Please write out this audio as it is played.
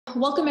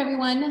Welcome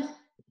everyone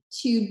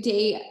to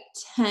day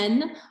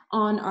 10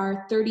 on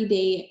our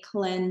 30-day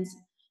cleanse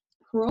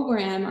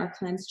program, our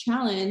cleanse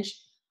challenge.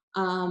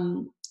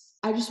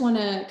 I just want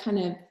to kind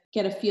of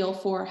get a feel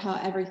for how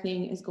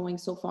everything is going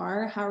so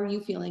far. How are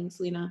you feeling,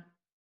 Selena?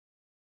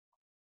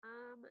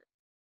 I'm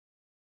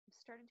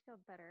starting to feel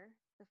better.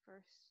 The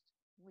first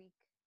week,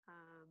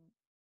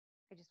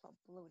 I just felt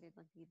bloated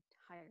like the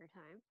entire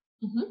time.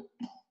 Hmm.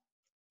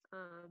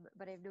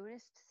 But I've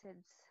noticed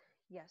since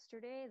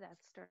yesterday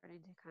that's starting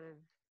to kind of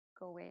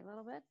go away a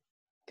little bit.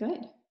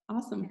 Good.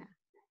 Awesome.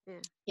 Yeah,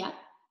 yeah. Yeah.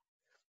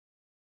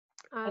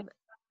 I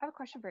have a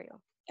question for you.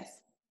 Yes.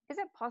 Is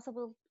it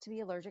possible to be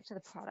allergic to the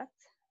product?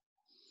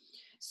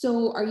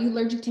 So are you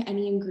allergic to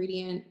any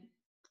ingredient?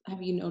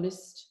 Have you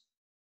noticed?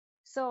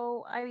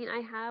 So, I mean, I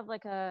have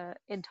like a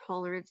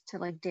intolerance to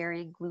like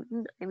dairy and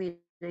gluten. I mean,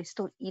 I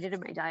still eat it in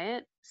my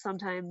diet.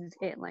 Sometimes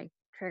it like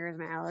triggers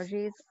my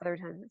allergies. Other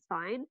times it's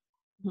fine.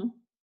 Mhm.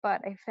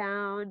 But I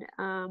found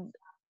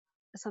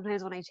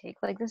sometimes when I take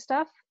like this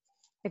stuff,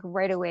 like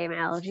right away my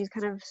allergies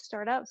kind of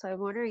start up. So I'm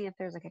wondering if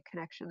there's like a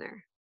connection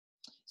there.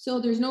 So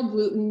there's no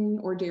gluten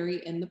or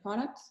dairy in the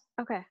product.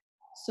 Okay.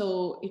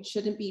 So it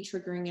shouldn't be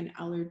triggering an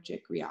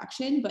allergic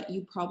reaction, but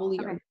you probably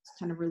are Okay. just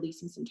kind of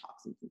releasing some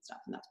toxins and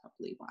stuff, and that's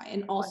probably why.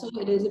 And also, it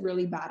Wonderful. is a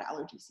really bad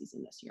allergy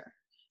season this year.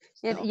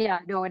 So Yeah,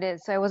 no, it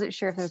is. So I wasn't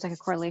sure if there was like a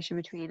correlation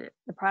between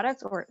the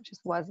products or it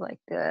just was like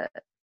the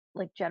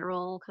like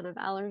general kind of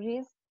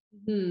allergies.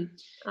 hmm,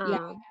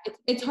 yeah, Um,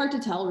 it's hard to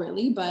tell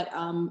really, but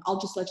I'll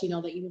just let you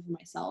know that even for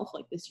myself,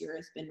 like this year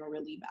has been a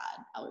really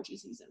bad allergy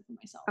season for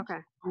myself. okay.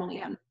 Normally,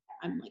 Yeah.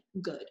 I'm like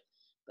good,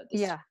 but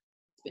this year Yeah.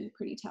 it's been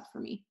pretty tough for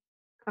me.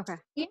 Okay.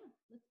 Yeah,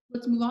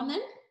 let's move on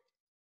then.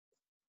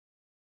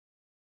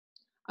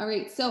 All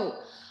right,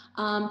 so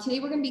today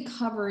we're going to be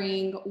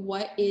covering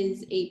what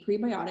is a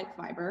prebiotic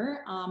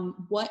fiber,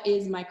 what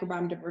is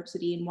microbiome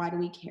diversity and why do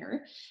we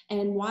care,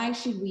 and why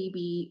should we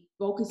be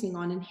focusing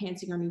on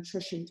enhancing our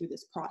nutrition through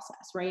this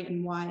process, right?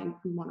 And why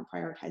we want to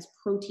prioritize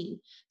protein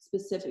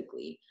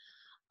specifically.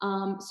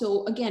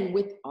 So again,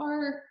 with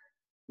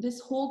this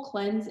whole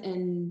cleanse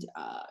and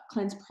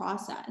cleanse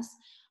process,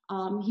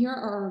 here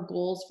are our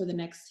goals for the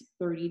next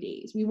 30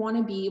 days. We want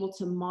to be able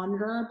to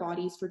monitor our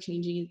bodies for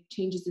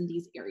changes in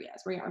these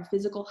areas, right? Our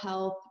physical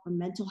health, our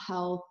mental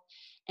health,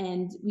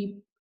 and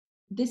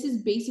this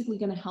is basically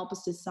going to help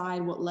us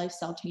decide what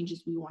lifestyle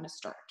changes we want to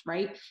start,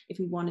 right? If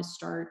we want to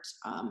start,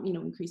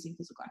 increasing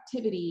physical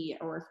activity,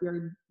 or if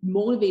we're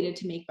motivated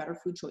to make better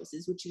food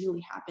choices, which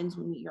usually happens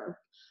when we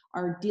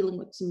are dealing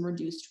with some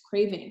reduced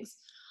cravings.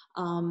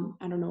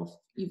 I don't know if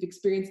you've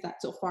experienced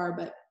that so far,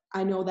 but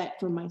I know that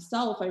for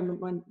myself, I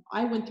remember when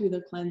I went through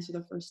the cleanse for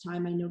the first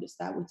time, I noticed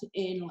that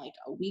within like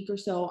a week or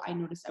so, I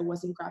noticed I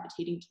wasn't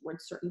gravitating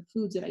towards certain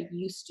foods that I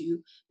used to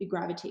be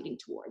gravitating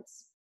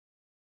towards.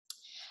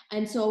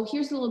 And so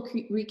here's a little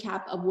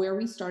recap of where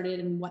we started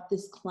and what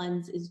this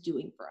cleanse is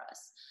doing for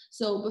us.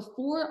 So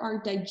before,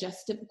 our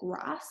digestive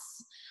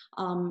grass,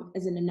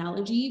 as an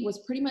analogy,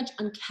 was pretty much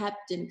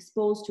unkept and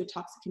exposed to a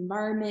toxic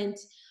environment,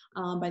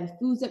 by the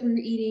foods that we were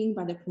eating,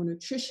 by the poor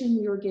nutrition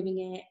we were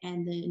giving it,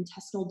 and the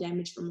intestinal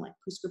damage from like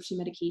prescription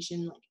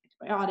medication like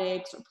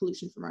antibiotics or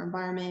pollution from our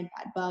environment,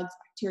 bad bugs,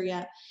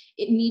 bacteria.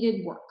 It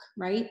needed work,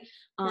 right?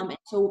 Yep. And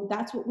so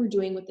that's what we're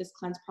doing with this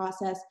cleanse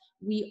process.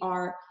 We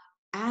are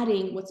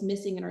adding what's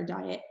missing in our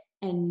diet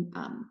and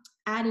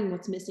adding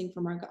what's missing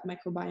from our gut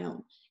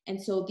microbiome.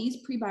 And so these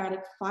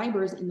prebiotic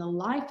fibers, in the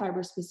live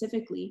fibers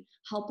specifically,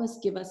 help us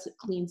give us a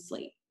clean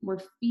slate. We're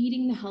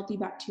feeding the healthy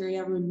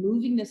bacteria,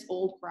 removing this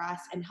old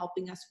grass, and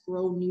helping us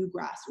grow new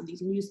grass or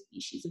these new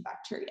species of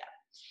bacteria.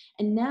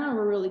 And now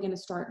we're really going to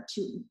start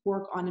to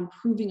work on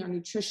improving our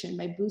nutrition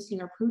by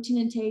boosting our protein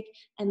intake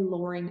and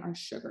lowering our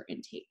sugar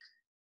intake.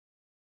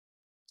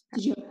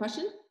 Did you have a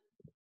question?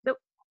 Nope.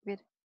 Good.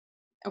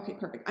 Okay,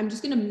 perfect. I'm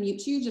just going to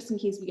mute you just in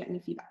case we get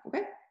any feedback,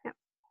 okay? Yep.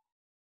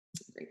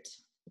 Great.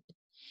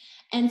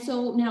 And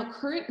so now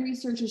current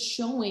research is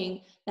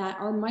showing that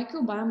our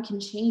microbiome can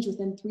change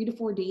within 3 to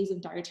 4 days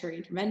of dietary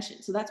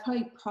intervention. So that's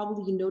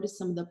probably you notice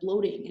some of the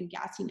bloating and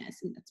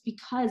gassiness, and that's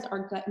because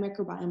our gut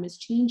microbiome is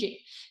changing.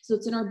 So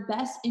it's in our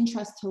best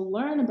interest to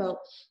learn about,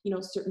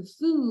 certain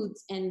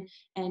foods and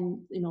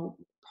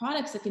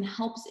products that can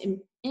help us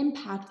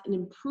impact and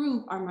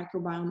improve our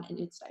microbiome and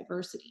its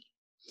diversity.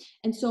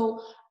 And so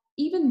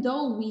even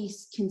though we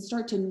can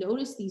start to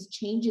notice these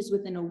changes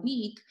within a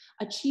week,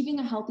 achieving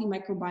a healthy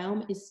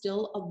microbiome is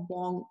still a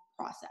long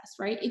process,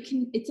 right?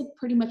 It's a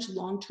pretty much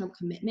long-term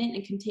commitment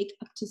and can take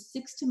up to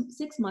 6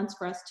 months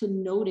for us to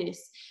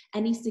notice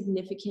any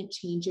significant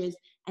changes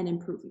and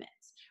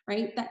improvements,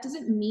 right? That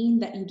doesn't mean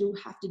that you do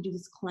have to do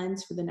this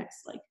cleanse for the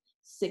next like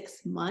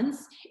 6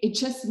 months. It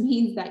just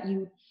means that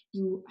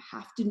you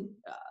have to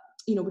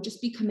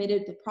just be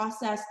committed to the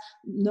process,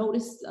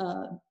 notice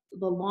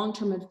the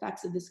long-term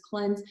effects of this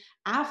cleanse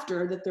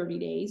after the 30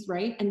 days,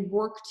 right? And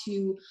work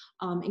to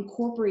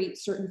incorporate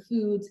certain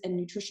foods and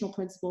nutritional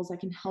principles that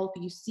can help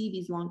you see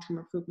these long-term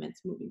improvements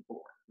moving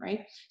forward,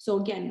 right? So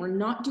again, we're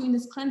not doing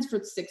this cleanse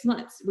for 6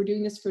 months. We're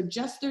doing this for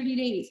just 30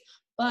 days,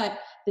 but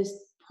this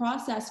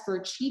process for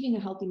achieving a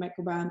healthy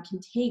microbiome can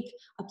take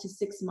up to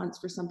 6 months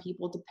for some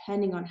people,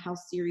 depending on how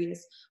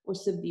serious or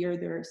severe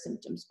their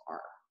symptoms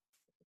are.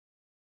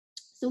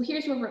 So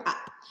here's where we're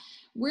at.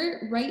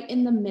 We're right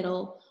in the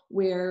middle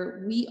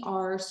where we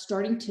are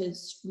starting to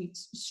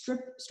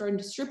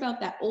strip out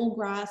that old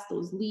grass,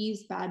 those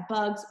leaves, bad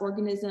bugs,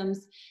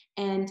 organisms,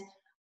 and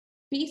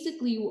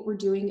basically what we're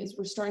doing is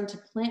we're starting to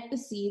plant the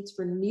seeds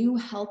for new,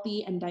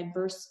 healthy, and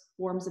diverse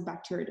forms of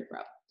bacteria to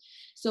grow.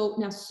 So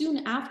now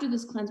soon after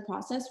this cleanse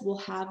process, we'll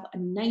have a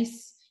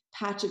nice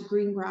patch of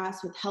green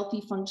grass with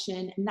healthy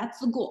function, and that's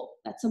the goal.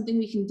 That's something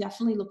we can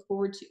definitely look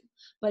forward to.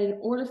 But in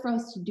order for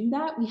us to do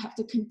that, we have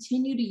to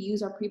continue to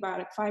use our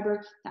prebiotic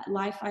fiber, that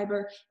live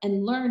fiber,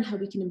 and learn how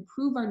we can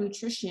improve our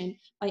nutrition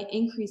by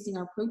increasing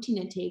our protein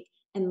intake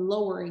and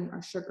lowering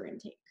our sugar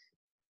intake.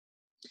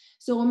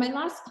 So in my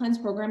last cleanse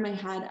program, I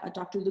had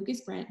Dr.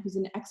 Lucas Grant, who's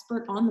an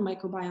expert on the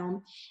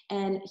microbiome,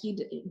 and he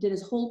did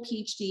his whole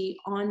PhD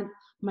on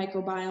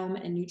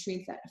microbiome and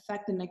nutrients that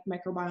affect the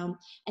microbiome.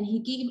 And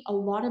he gave a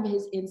lot of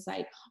his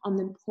insight on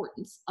the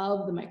importance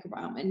of the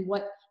microbiome and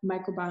what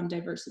microbiome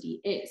diversity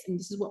is. And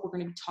this is what we're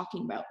going to be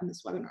talking about in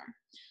this webinar.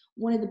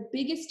 One of the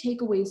biggest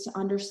takeaways to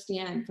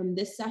understand from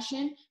this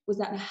session was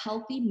that a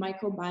healthy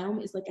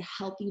microbiome is like a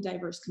healthy,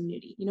 diverse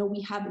community. You know,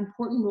 we have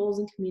important roles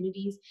in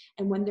communities,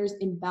 and when there's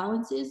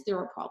imbalances, there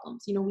are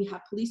problems. You know, we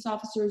have police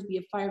officers, we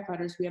have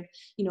firefighters, we have,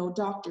 you know,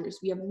 doctors,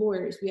 we have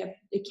lawyers, we have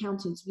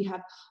accountants, we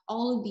have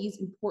all of these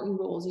important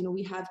roles. You know,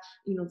 we have,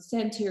 you know,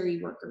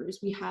 sanitary workers,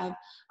 we have,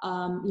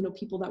 you know,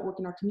 people that work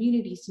in our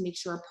communities to make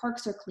sure our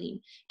parks are clean.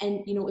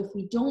 And, you know, if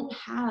we don't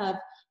have,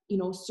 you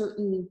know,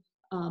 certain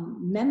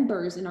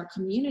members in our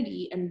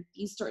community, and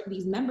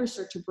these members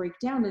start to break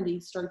down and they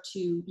start to,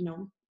 you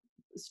know,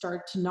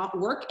 start to not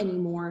work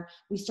anymore,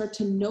 we start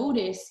to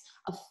notice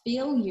a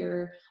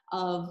failure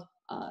of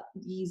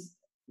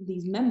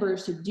these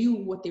members to do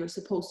what they were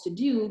supposed to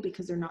do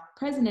because they're not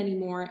present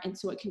anymore, and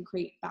so it can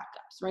create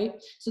backups, right?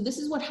 So this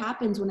is what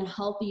happens when a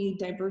healthy,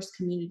 diverse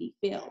community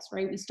fails,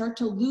 right? We start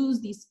to lose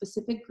these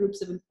specific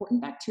groups of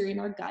important bacteria in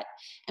our gut,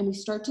 and we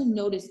start to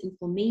notice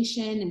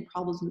inflammation and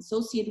problems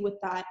associated with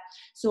that.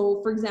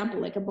 So for example,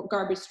 like a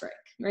garbage strike,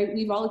 right?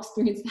 We've all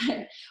experienced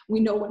that.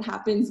 We know what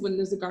happens when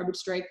there's a garbage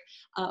strike.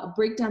 A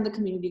breakdown in the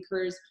community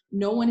occurs.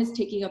 No one is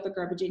taking out the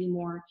garbage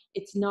anymore.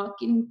 It's not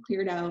getting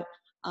cleared out.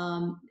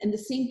 And the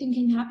same thing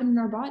can happen in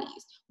our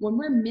bodies. When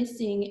we're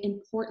missing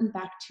important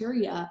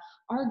bacteria,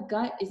 our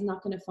gut is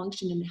not going to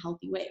function in a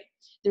healthy way.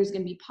 There's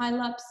going to be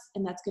pileups,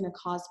 and that's going to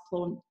cause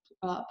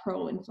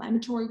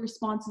pro-inflammatory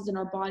responses in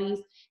our bodies.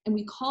 And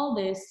we call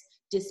this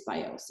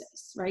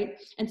dysbiosis, right?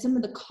 And some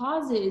of the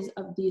causes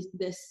of this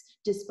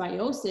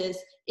dysbiosis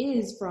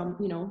is from,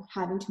 you know,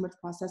 having too much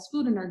processed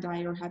food in our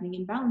diet, or having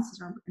imbalances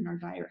in our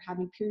diet, or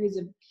having periods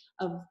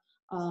of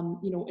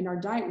you know, in our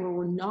diet where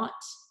we're not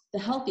the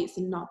healthiest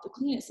and not the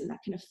cleanest, and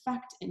that can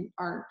affect in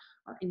our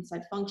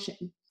inside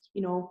function.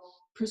 You know,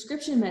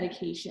 prescription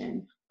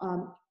medication,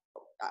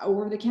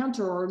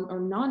 over-the-counter or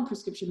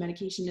non-prescription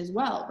medication as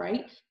well,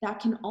 right? That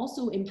can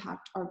also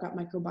impact our gut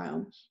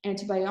microbiome.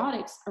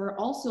 Antibiotics are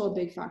also a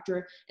big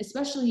factor,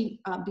 especially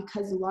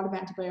because a lot of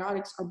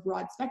antibiotics are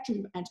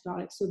broad-spectrum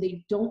antibiotics, so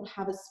they don't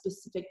have a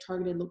specific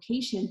targeted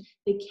location.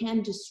 They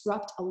can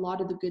disrupt a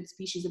lot of the good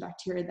species of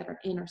bacteria that are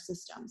in our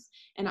systems.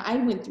 And I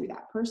went through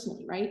that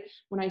personally, right?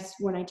 When I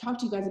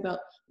talked to you guys about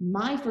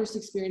my first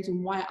experience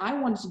and why I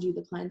wanted to do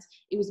the cleanse,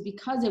 it was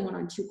because I went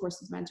on 2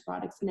 courses of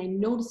antibiotics, and I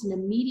noticed an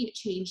immediate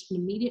change, an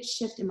immediate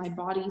shift in my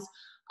body's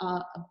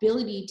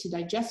ability to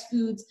digest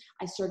foods.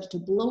 I started to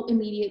bloat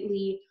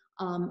immediately,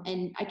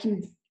 and I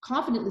can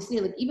confidently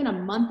say, like, even a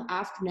month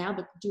after now,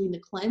 but doing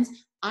the cleanse,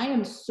 I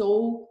am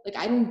so, like,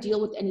 I don't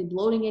deal with any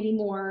bloating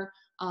anymore.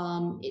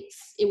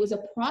 It was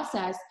a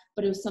process,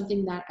 but it was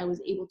something that I was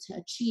able to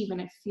achieve,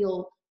 and I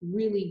feel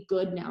really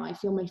good now. I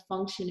feel my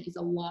function is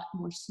a lot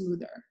more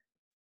smoother.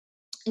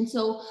 And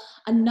so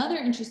another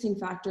interesting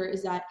factor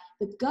is that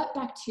the gut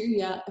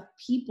bacteria of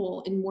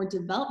people in more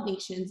developed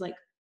nations, like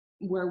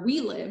where we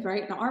live,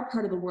 right, in our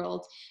part of the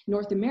world,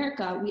 North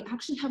America, we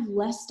actually have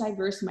less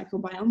diverse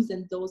microbiomes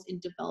than those in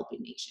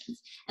developing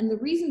nations. And the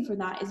reason for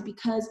that is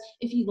because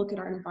if you look at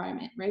our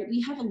environment, right, we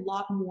have a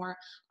lot more,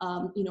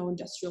 you know,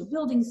 industrial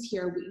buildings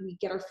here. We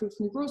get our food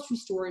from grocery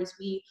stores.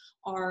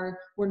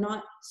 We're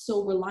not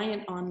so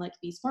reliant on like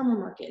these farmer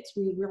markets.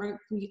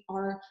 We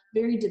are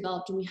very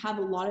developed, and we have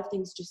a lot of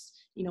things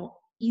just, you know,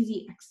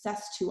 easy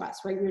access to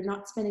us, right? We're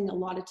not spending a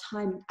lot of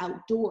time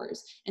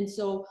outdoors. And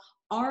so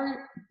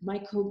our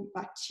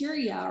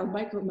microbacteria, our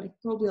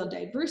microbial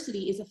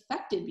diversity is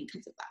affected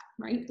because of that,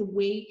 right? The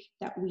way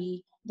that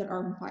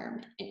our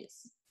environment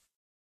is.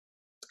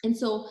 And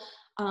so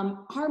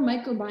our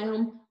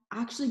microbiome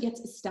actually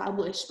gets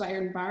established by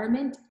our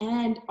environment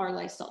and our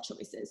lifestyle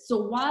choices.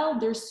 So while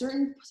there's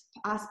certain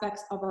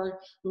aspects of our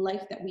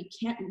life that we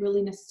can't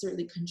really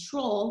necessarily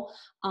control,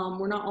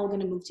 We're not all going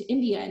to move to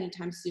India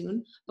anytime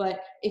soon,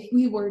 but if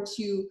we were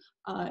to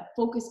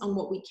focus on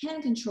what we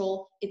can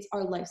control, it's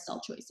our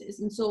lifestyle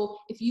choices. And so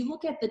if you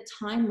look at the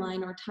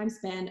timeline or time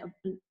span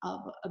of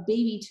a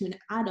baby to an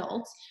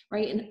adult,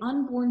 right, an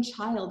unborn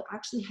child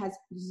actually has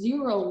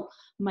 0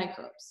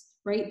 microbes.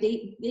 Right,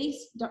 they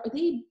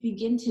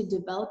begin to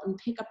develop and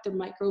pick up their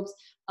microbes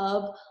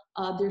of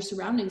their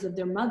surroundings, of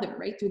their mother,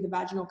 right, through the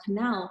vaginal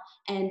canal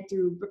and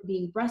through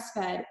being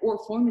breastfed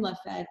or formula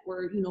fed,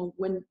 or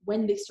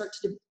when they start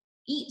to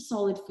eat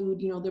solid food,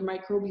 their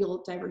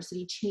microbial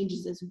diversity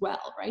changes as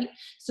well, right?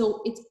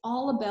 So it's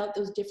all about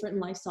those different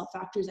lifestyle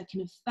factors that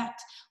can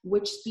affect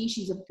which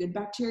species of good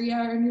bacteria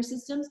are in your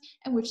systems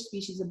and which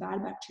species of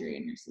bad bacteria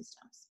in your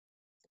systems.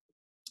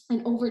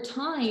 And over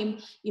time,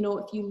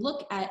 if you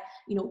look at,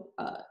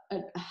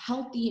 a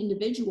healthy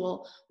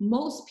individual,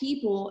 most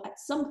people at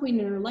some point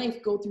in their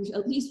life go through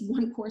at least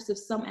one course of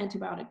some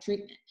antibiotic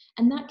treatment.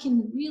 And that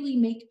can really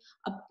make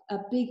a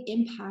big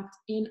impact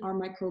in our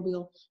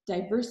microbial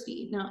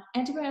diversity. Now,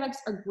 antibiotics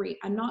are great.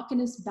 I'm not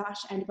going to bash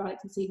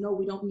antibiotics and say, no,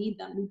 we don't need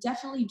them. We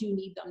definitely do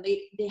need them.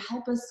 They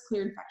help us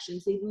clear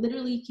infections. They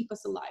literally keep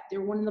us alive.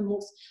 They're one of the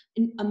most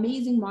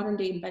amazing modern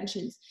day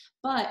inventions.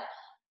 But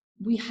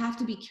we have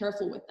to be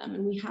careful with them,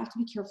 and we have to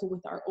be careful with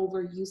our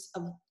overuse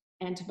of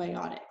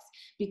antibiotics,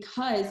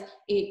 because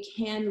it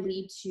can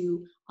lead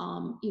to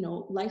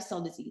lifestyle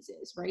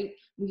diseases, right?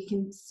 We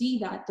can see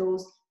that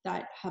those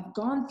that have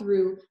gone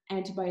through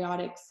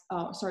antibiotics,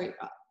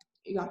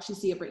 you actually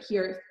see it right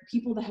here,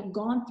 people that have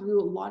gone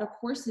through a lot of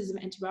courses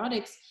of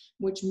antibiotics,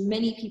 which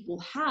many people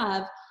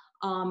have,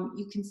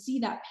 you can see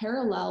that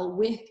parallel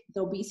with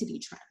the obesity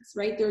trends,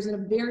 right? There's a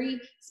very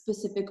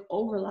specific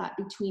overlap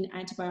between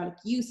antibiotic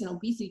use and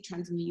obesity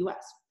trends in the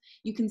US.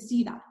 You can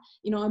see that,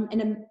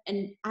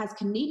 and as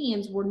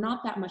Canadians, we're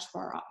not that much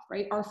far off,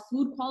 right? Our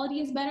food quality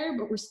is better,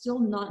 but we're still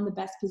not in the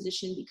best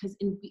position, because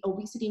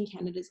obesity in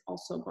Canada is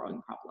also a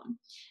growing problem.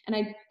 And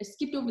I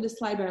skipped over this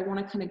slide, but I want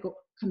to kind of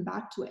come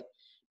back to it.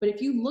 But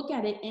if you look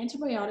at it,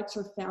 antibiotics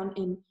are found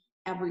in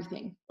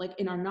everything, like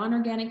in our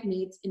non-organic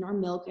meats, in our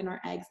milk, in our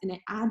eggs, and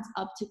it adds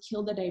up to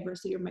kill the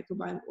diversity of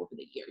microbiome over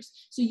the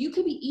years. So you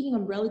could be eating a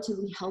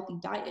relatively healthy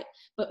diet,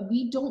 but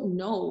we don't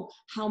know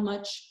how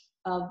much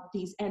of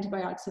these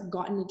antibiotics have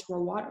gotten into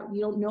our water. We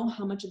don't know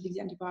how much of these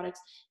antibiotics,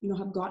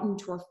 have gotten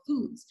into our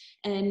foods,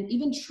 and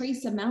even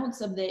trace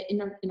amounts of it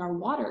in our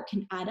water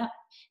can add up.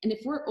 And if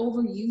we're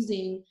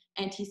overusing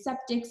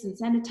antiseptics and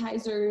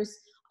sanitizers,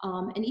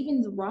 and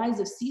even the rise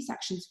of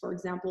C-sections, for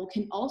example,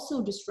 can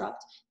also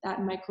disrupt that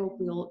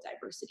microbial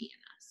diversity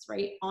in us,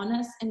 right? On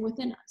us and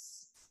within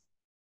us.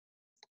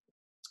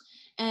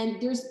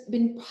 And there's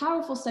been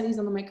powerful studies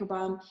on the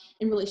microbiome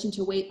in relation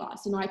to weight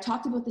loss. I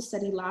talked about this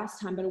study last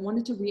time, but I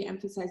wanted to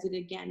re-emphasize it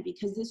again,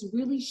 because this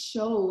really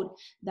showed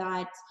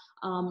that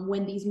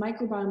when these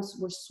microbiomes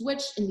were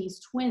switched in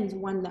these twins,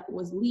 one that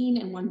was lean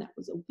and one that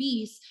was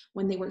obese,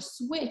 when they were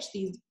switched,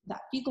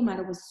 that fecal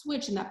matter was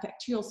switched, and that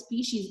bacterial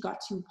species got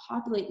to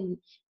populate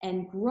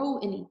and grow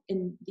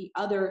in the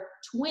other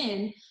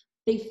twin,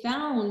 they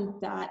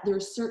found that there are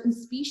certain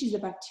species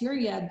of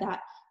bacteria that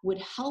would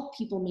help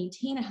people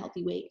maintain a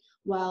healthy weight,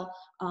 while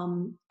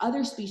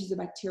other species of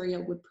bacteria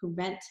would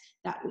prevent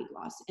that weight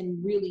loss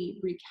and really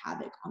wreak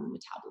havoc on the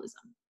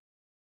metabolism.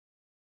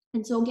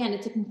 And so again,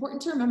 it's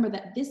important to remember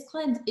that this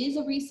cleanse is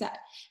a reset.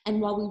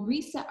 And while we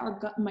reset our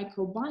gut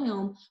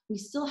microbiome, we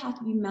still have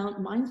to be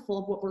mindful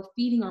of what we're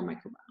feeding our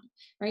microbiome,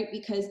 right?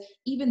 Because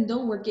even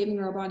though we're giving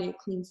our body a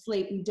clean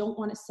slate, we don't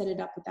want to set it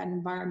up with that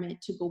environment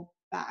to go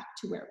back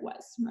to where it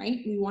was,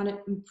 right? We want to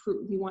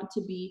improve. We want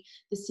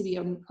this to be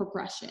a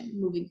progression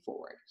moving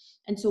forward.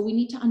 And so we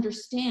need to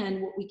understand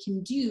what we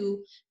can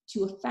do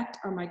to affect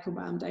our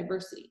microbiome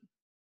diversity.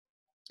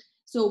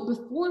 So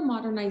before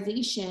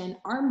modernization,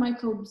 our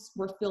microbiomes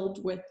were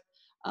filled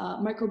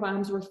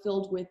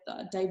with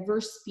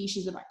diverse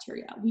species of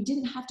bacteria. We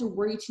didn't have to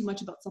worry too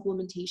much about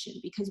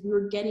supplementation, because we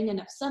were getting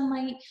enough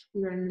sunlight,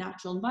 we were in a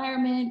natural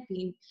environment,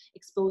 being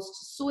exposed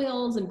to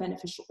soils and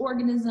beneficial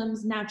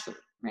organisms naturally,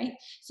 right?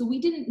 So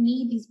we didn't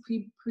need these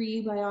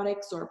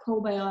prebiotics or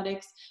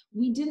probiotics.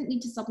 We didn't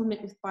need to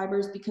supplement with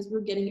fibers, because we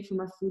were getting it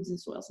from our foods and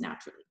soils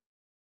naturally.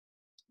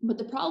 But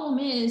the problem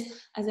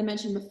is, as I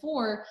mentioned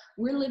before,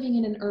 we're living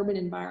in an urban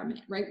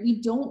environment, right?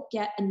 We don't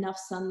get enough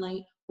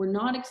sunlight. We're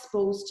not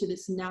exposed to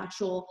this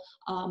natural,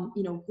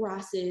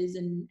 grasses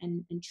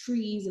and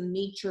trees and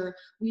nature.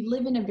 We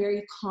live in a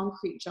very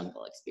concrete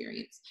jungle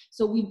experience.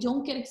 So we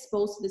don't get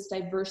exposed to this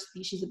diverse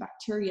species of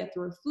bacteria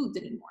through our foods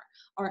anymore.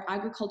 Our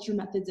agriculture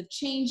methods have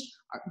changed.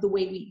 The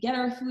way we get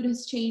our food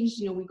has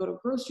changed. We go to a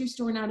grocery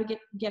store now to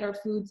get our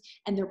foods,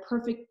 and they're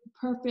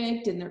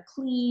perfect, and they're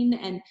clean,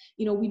 and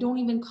we don't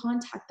even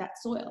contact that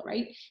soil,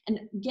 right?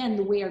 And again,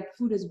 the way our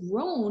food has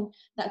grown,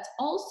 that's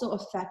also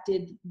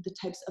affected the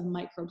types of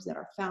microbes that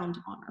are found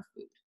on our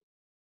food.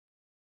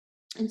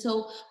 And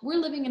so we're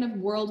living in a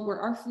world where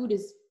our food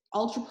is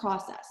ultra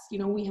processed. You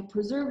know, we have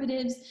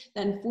preservatives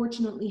that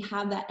unfortunately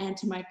have that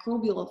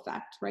antimicrobial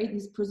effect, right?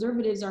 These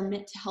preservatives are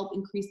meant to help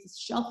increase the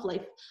shelf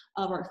life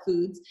of our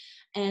foods.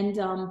 And,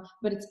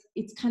 but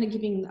it's kind of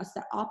giving us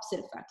that opposite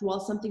effect. While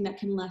something that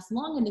can last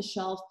long on the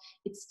shelf,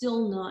 it's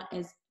still not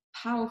as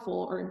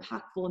powerful or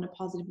impactful in a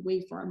positive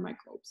way for our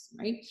microbes,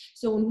 right?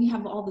 So when we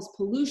have all this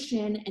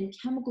pollution and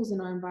chemicals in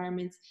our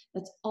environments,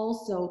 that's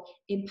also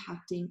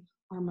impacting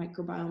our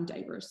microbiome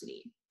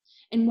diversity.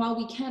 And while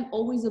we can't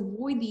always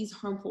avoid these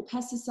harmful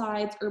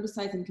pesticides,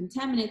 herbicides, and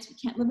contaminants, we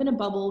can't live in a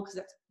bubble because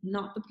that's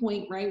not the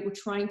point, right? We're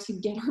trying to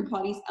get our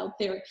bodies out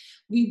there.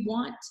 We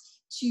want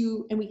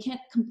to, and we can't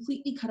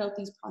completely cut out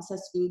these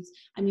processed foods.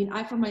 I mean,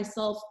 I for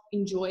myself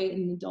enjoy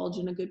and indulge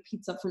in a good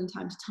pizza from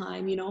time to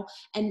time, you know,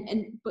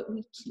 but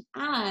we can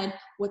add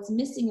what's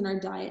missing in our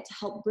diet to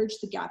help bridge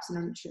the gaps in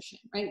our nutrition,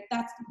 right?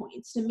 That's the point.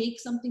 It's to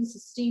make something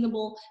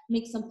sustainable,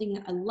 make something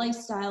a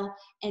lifestyle,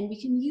 and we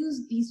can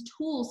use these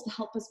tools to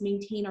help us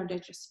maintain our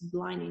digestive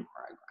lining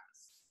or our gut.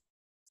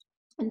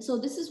 And so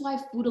this is why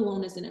food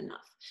alone isn't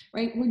enough,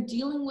 right? We're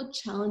dealing with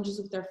challenges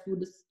with our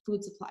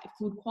food supply,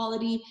 food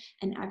quality,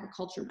 and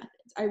agriculture methods.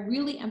 I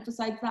really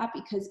emphasize that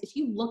because if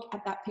you look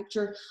at that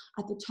picture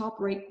at the top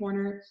right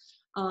corner,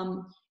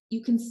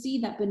 you can see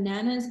that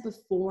bananas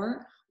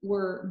before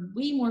were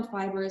way more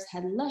fibrous,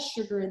 had less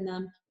sugar in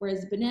them,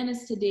 whereas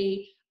bananas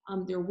today,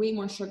 they're way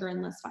more sugar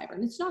and less fiber.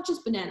 And it's not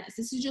just bananas.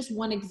 This is just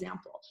one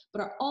example.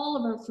 But all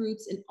of our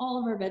fruits and all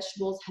of our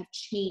vegetables have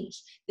changed.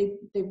 They've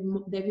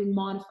been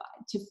modified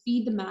to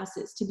feed the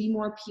masses, to be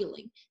more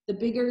appealing. The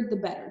bigger, the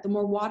better. The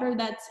more water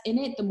that's in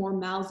it, the more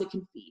mouths it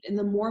can feed, and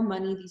the more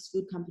money these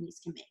food companies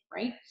can make,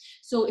 right?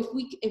 So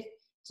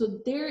so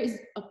there is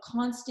a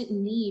constant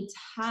need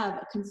to have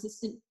a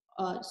consistent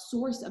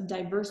source of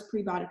diverse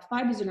prebiotic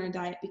fibers in our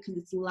diet because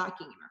it's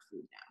lacking in our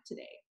food now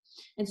today.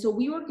 And so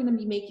we were going to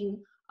be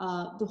making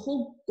the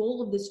whole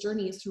goal of this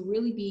journey is to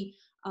really be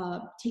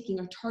taking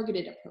a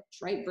targeted approach,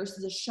 right?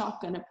 Versus a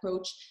shotgun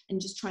approach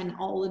and just trying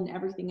all in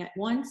everything at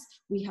once.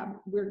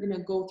 We're going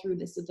to go through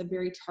this with a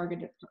very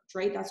targeted approach,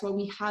 right? That's why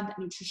we have that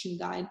nutrition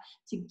guide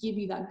to give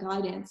you that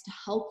guidance to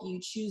help you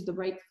choose the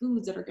right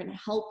foods that are going to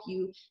help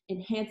you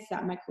enhance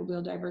that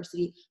microbial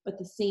diversity, but at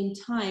the same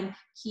time,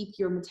 keep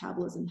your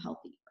metabolism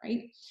healthy,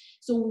 right?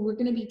 So we're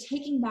going to be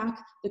taking back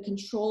the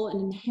control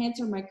and enhance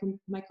our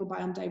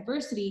microbiome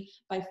diversity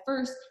by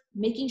first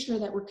making sure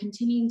that we're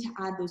continuing to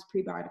add those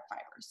prebiotic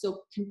fibers.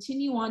 So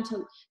continue on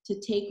to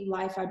take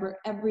live fiber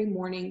every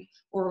morning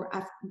or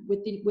with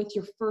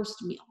your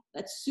first meal.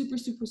 That's super,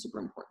 super, super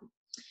important.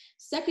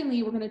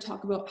 Secondly, we're going to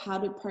talk about how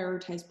to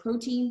prioritize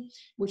protein,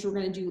 which we're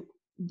going to do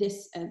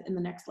this in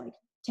the next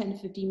 10 to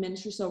 15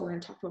 minutes or so. We're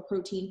going to talk about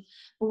protein,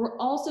 but we're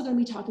also going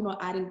to be talking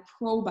about adding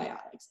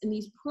probiotics. And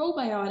these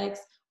probiotics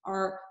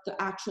are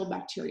the actual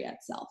bacteria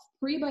itself.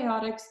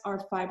 Prebiotics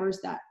are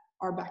fibers that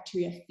our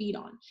bacteria feed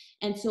on.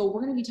 And so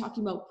we're going to be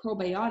talking about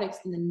probiotics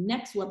in the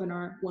next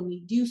webinar when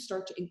we do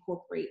start to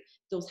incorporate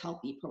those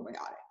healthy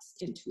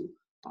probiotics into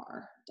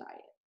our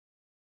diet.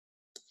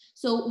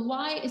 So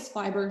why is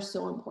fiber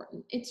so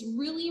important? It's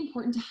really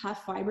important to have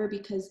fiber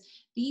because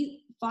the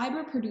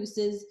fiber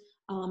produces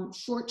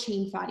short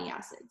chain fatty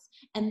acids.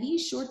 And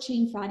these short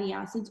chain fatty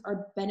acids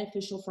are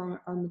beneficial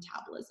for our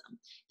metabolism.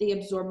 They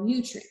absorb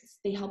nutrients.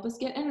 They help us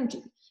get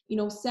energy. You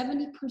know,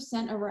 70%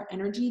 of our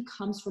energy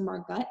comes from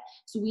our gut.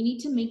 So we need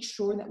to make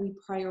sure that we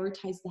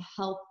prioritize the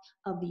health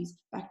of these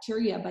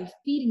bacteria by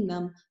feeding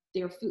them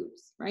their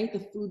foods, right?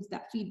 The foods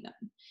that feed them.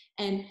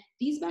 And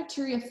these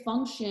bacteria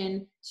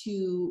function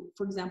to,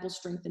 for example,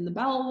 strengthen the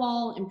bowel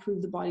wall,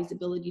 improve the body's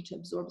ability to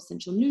absorb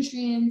essential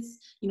nutrients,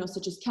 you know,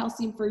 such as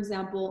calcium, for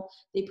example.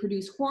 They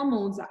produce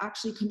hormones that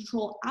actually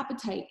control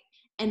appetite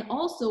and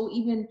also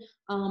even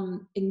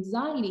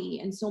anxiety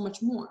and so much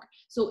more.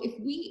 So if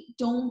we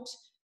don't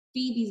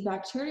feed these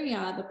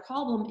bacteria, the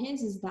problem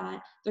is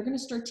that they're going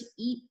to start to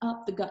eat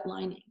up the gut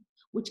lining,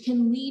 which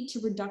can lead to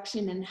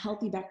reduction in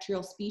healthy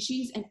bacterial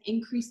species and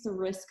increase the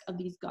risk of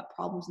these gut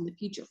problems in the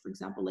future. For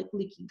example, like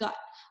leaky gut,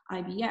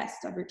 IBS,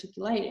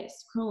 diverticulitis,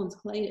 Crohn's,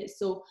 colitis.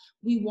 So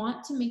we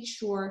want to make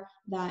sure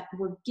that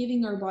we're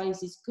giving our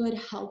bodies these good,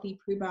 healthy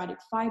prebiotic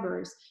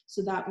fibers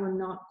so that we're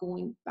not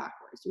going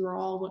backwards. We're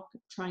all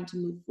trying to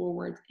move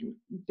forward and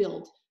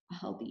build a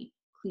healthy,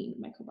 clean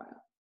microbiome.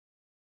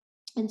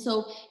 And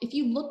so if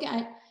you look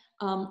at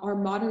our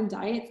modern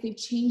diets, they've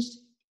changed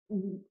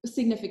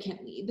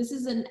significantly. This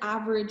is an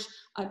average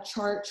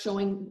chart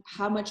showing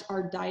how much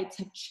our diets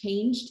have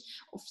changed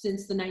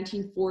since the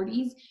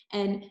 1940s.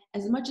 And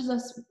as much as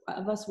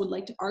us would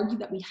like to argue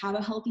that we have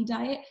a healthy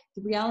diet,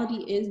 the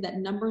reality is that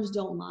numbers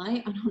don't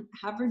lie. On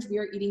average, we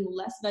are eating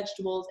less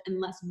vegetables and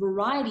less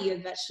variety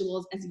of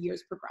vegetables as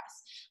years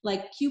progress.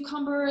 Like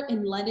cucumber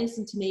and lettuce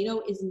and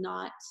tomato is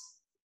not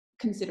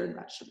considered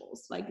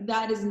vegetables. Like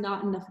that is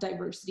not enough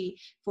diversity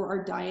for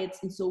our diets.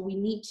 And so we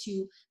need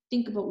to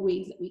think about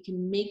ways that we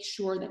can make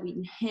sure that we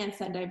enhance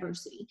that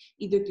diversity,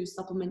 either through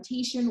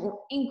supplementation or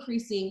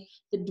increasing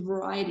the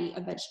variety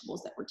of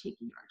vegetables that we're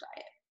taking in our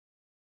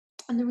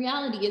diet. And the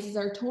reality is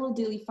our total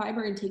daily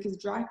fiber intake is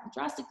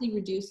drastically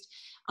reduced.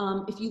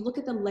 If you look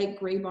at the light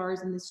gray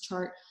bars in this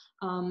chart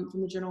from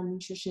the Journal of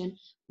Nutrition,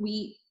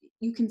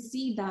 you can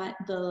see that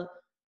the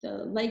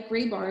light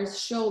gray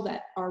bars show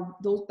that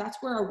that's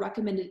where our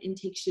recommended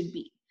intake should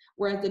be,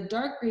 whereas the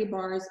dark gray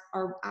bars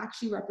are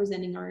actually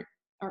representing our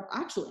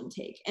actual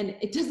intake. And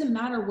it doesn't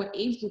matter what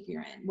age group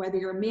you're in, whether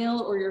you're a male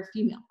or you're a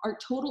female, our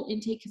total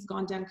intake has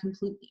gone down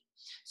completely.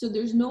 So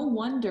there's no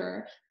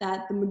wonder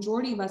that the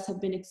majority of us have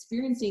been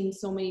experiencing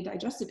so many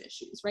digestive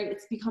issues, right?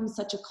 It's become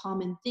such a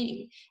common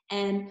thing.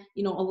 And,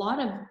 you know, a lot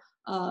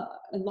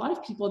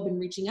of people have been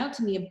reaching out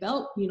to me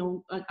about, you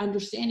know,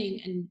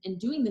 understanding and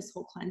doing this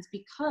whole cleanse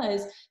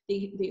because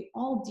they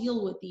all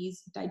deal with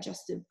these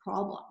digestive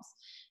problems.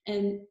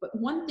 But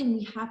one thing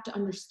we have to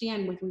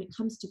understand when it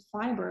comes to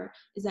fiber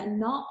is that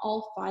not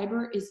all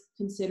fiber is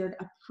considered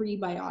a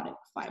prebiotic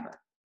fiber.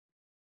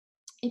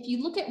 If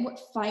you look at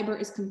what fiber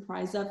is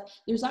comprised of,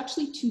 there's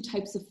actually two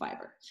types of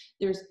fiber.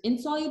 There's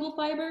insoluble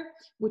fiber,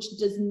 which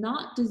does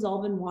not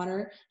dissolve in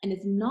water and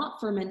is not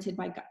fermented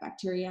by gut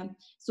bacteria.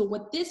 So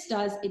what this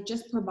does, it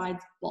just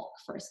provides bulk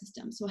for our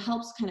system. So it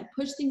helps kind of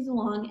push things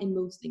along and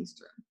moves things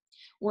through.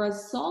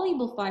 Whereas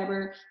soluble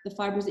fiber, the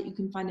fibers that you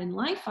can find in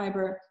live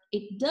fiber,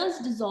 it does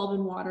dissolve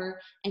in water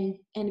and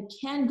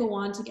can go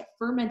on to get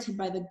fermented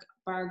by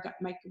our gut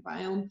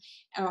microbiome,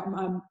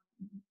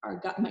 our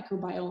gut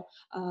microbial,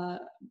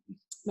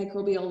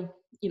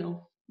 you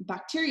know,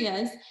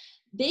 bacterias.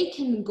 They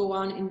can go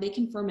on and they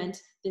can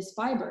ferment this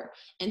fiber.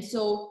 And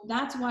so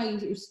that's why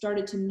you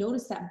started to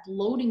notice that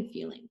bloating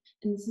feeling.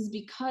 And this is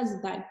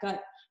because that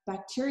gut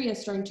bacteria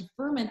is starting to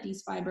ferment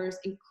these fibers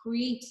and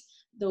create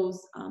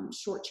those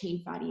short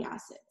chain fatty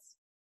acids.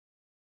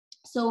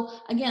 So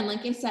again,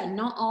 like I said,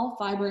 not all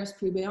fiber is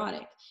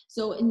prebiotic.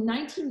 So in the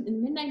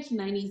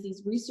mid-1990s,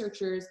 these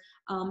researchers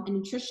and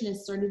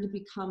nutritionists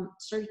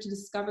started to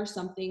discover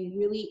something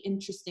really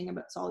interesting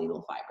about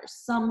soluble fibers,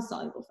 some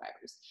soluble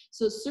fibers.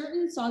 So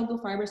certain soluble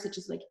fibers, such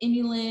as like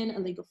inulin,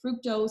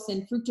 oligofructose,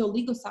 and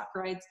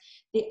fructooligosaccharides,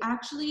 they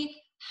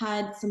actually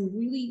had some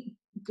really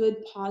good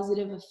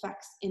positive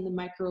effects in the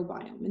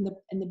microbiome,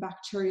 in the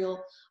bacterial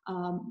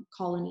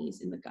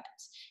colonies in the gut.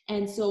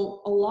 And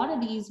so a lot of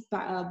these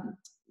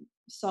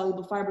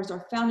soluble fibers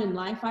are found in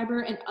live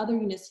fiber and other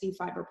unicity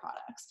fiber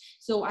products.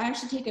 So I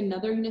actually take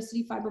another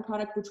unicity fiber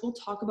product, which we'll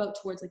talk about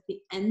towards like the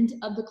end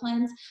of the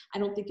cleanse. I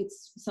don't think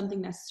it's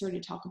something necessary to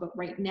talk about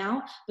right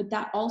now, but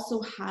that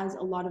also has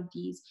a lot of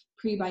these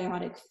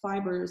prebiotic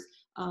fibers,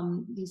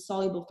 these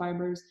soluble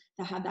fibers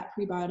that have that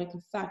prebiotic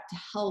effect to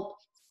help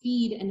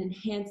feed and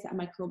enhance that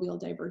microbial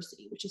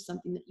diversity, which is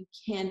something that you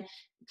can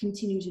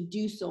continue to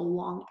do so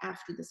long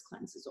after this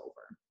cleanse is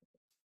over.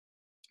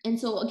 And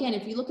so again,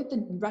 if you look at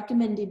the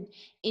recommended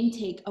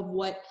intake of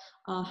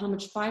how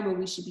much fiber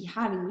we should be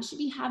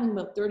having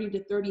about 30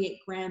 to 38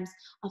 grams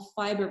of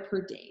fiber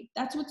per day.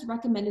 That's what's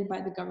recommended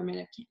by the government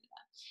of Canada.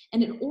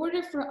 And in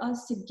order for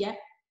us to get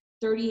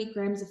 38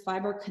 grams of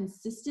fiber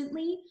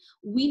consistently,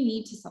 we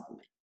need to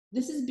supplement.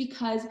 This is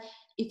because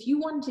if you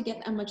wanted to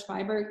get that much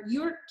fiber,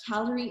 your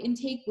calorie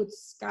intake would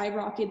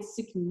skyrocket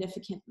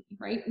significantly,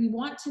 right? We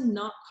want to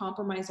not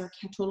compromise our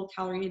total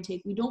calorie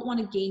intake. We don't want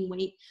to gain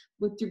weight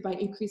by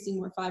increasing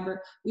more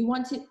fiber. We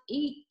want to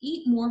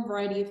eat more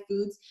variety of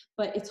foods,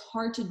 but it's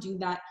hard to do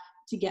that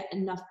to get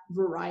enough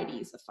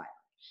varieties of fiber.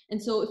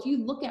 And so if you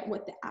look at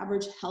what the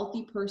average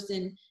healthy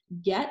person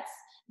gets,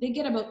 they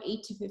get about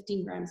 8 to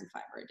 15 grams of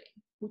fiber a day,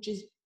 which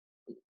is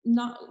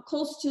not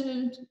close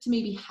to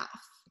maybe half.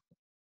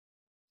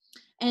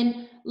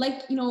 And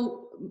like, you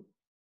know,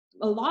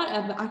 a lot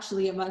of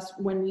us,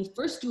 when we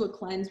first do a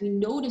cleanse, we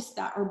notice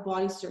that our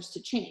body starts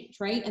to change,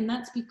 right? And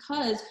that's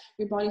because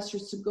your body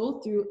starts to go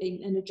through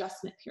an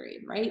adjustment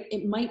period, right?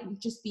 It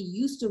might just be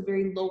used to a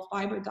very low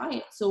fiber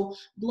diet. So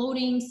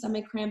bloating,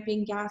 stomach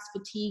cramping, gas,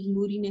 fatigue,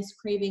 moodiness,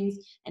 cravings,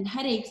 and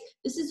headaches,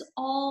 this is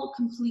all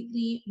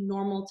completely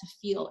normal to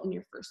feel in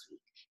your first week.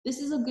 This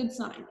is a good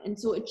sign. And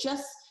so it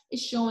just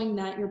is showing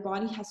that your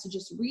body has to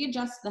just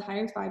readjust the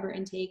higher fiber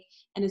intake.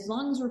 And as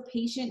long as we're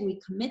patient and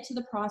we commit to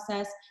the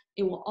process,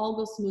 it will all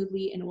go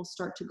smoothly and it will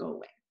start to go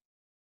away.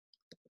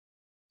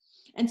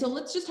 And so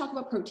let's just talk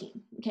about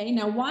protein, okay?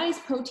 Now, why is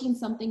protein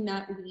something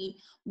that we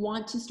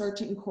want to start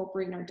to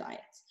incorporate in our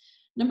diets?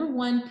 Number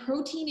one,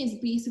 protein is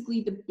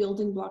basically the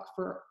building block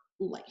for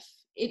life.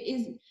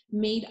 It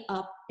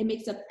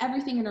makes up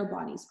everything in our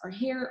bodies, our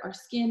hair, our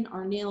skin,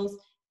 our nails,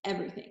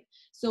 everything.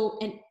 So,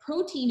 and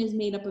protein is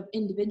made up of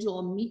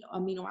individual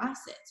amino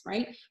acids,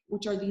 right?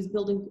 Which are these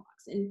building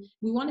blocks. And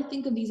we want to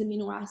think of these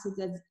amino acids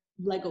as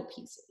Lego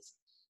pieces.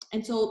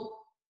 And so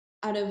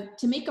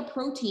to make a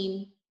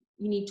protein,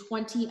 you need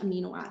 20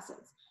 amino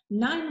acids,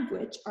 9 of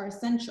which are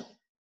essential.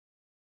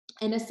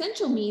 And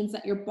essential means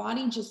that your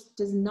body just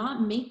does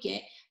not make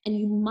it and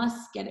you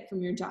must get it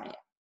from your diet.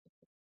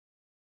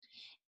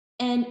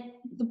 And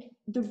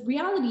the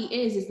reality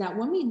is that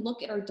when we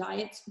look at our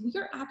diets, we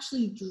are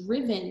actually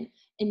driven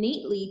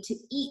innately to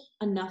eat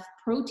enough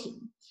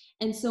protein.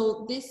 And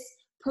so this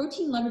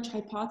protein leverage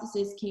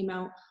hypothesis came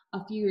out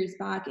a few years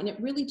back, and it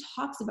really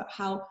talks about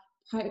how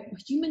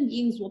human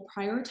beings will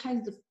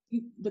prioritize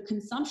the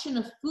consumption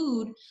of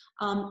food,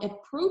 of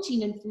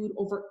protein in food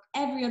over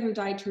every other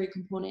dietary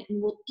component,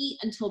 and will eat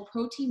until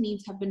protein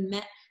needs have been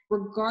met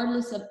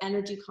regardless of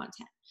energy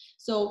content.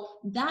 So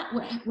that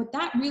what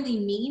that really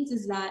means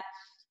is that,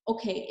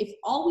 okay, if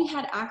all we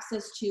had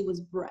access to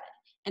was bread,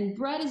 and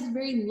bread is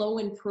very low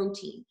in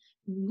protein,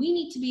 we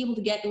need to be able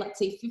to get, let's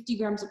say, 50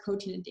 grams of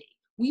protein a day.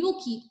 We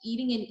will keep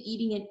eating and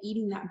eating and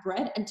eating that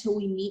bread until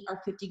we meet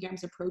our 50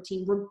 grams of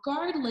protein,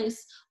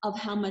 regardless of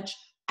how much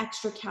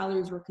extra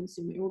calories we're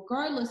consuming,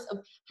 regardless of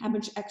how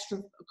much extra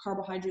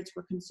carbohydrates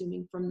we're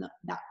consuming from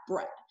that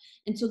bread.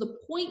 And so the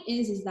point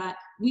is that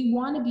we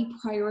want to be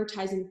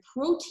prioritizing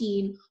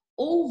protein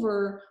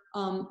over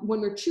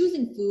when we're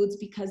choosing foods,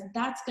 because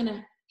that's going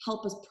to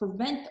help us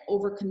prevent the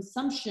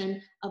overconsumption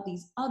of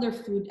these other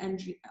food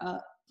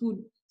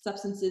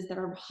substances that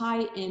are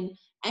high in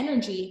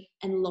energy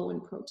and low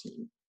in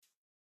protein.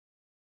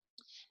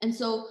 And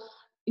so,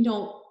 you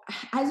know,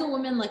 as a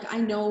woman, like, I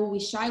know we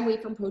shy away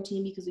from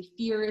protein because we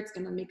fear it's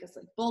going to make us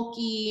like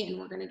bulky and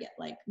we're going to get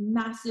like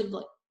massive,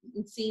 like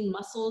insane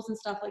muscles and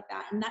stuff like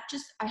that. And that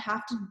just, I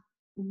have to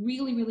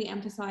really, really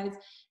emphasize,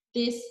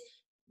 this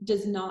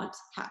does not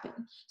happen.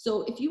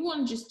 So if you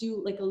want to just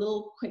do like a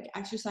little quick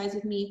exercise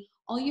with me,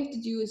 all you have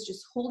to do is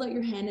just hold out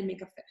your hand and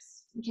make a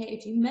fist. Okay,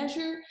 if you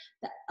measure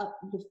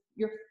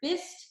your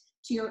fist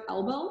to your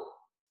elbow,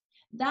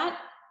 that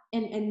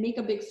and make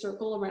a big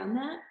circle around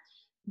that,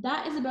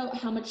 that is about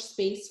how much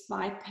space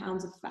 5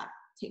 pounds of fat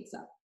takes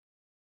up.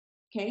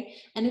 Okay,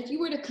 and if you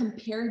were to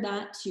compare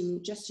that to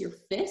just your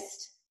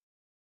fist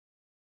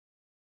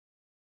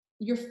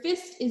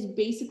is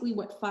basically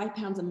what 5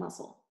 pounds of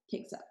muscle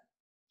takes up.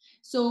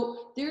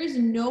 So there is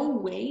no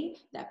way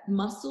that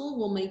muscle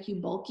will make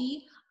you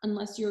bulky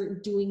unless you're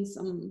doing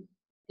some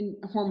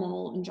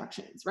hormonal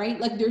injections, right?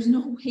 Like, there's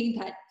no way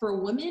that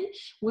for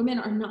women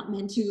are not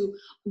meant to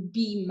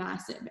be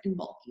massive and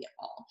bulky at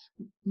all.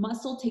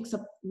 Muscle takes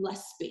up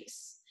less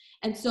space.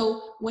 And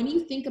so when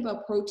you think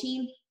about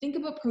protein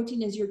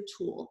as your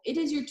tool. It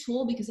is your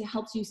tool because it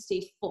helps you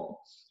stay full.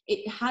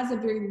 It has a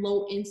very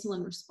low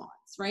insulin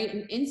response, right?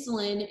 And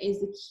insulin is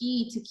the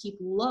key to keep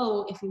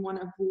low if you want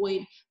to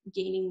avoid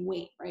gaining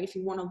weight, right? If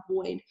you want to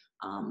avoid,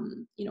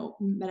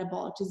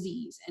 metabolic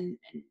disease and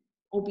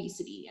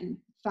obesity and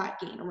fat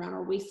gain around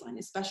our waistline,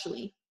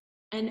 especially.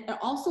 And it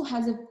also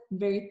has a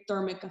very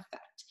thermic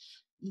effect.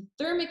 The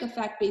thermic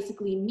effect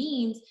basically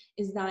means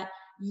is that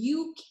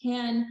you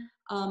can,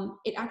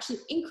 it actually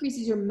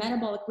increases your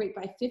metabolic rate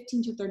by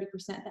 15 to 30%.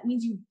 That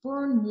means you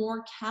burn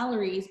more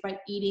calories by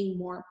eating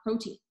more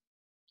protein.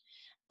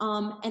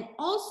 And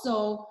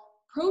also,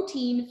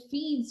 protein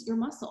feeds your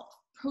muscle.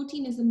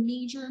 Protein is a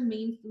major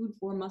main food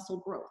for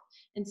muscle growth.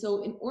 And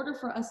so in order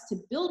for us to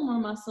build more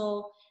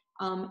muscle,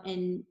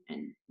 and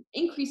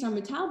increase our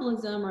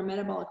metabolism, our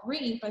metabolic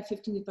rate by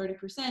 15 to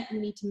 30%, we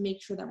need to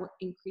make sure that we're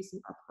increasing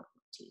our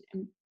protein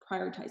and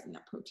prioritizing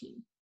that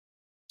protein.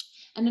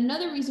 And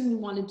another reason we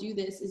want to do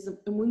this is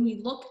when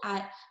we look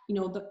at,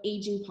 the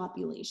aging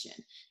population.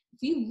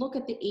 If you look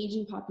at the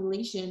aging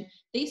population,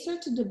 they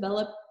start to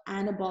develop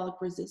anabolic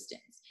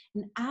resistance.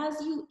 And as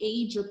you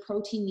age, your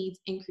protein needs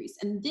increase.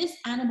 And this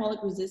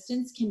anabolic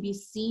resistance can be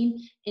seen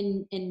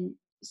in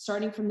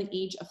starting from the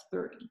age of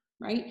 30.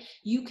 Right?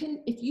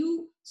 If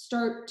you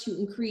start to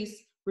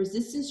increase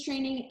resistance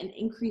training and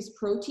increase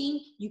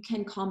protein, you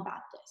can combat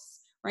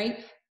this,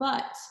 right?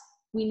 But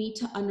we need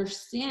to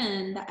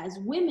understand that as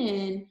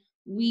women,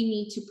 we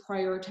need to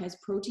prioritize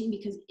protein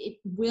because it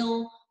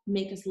will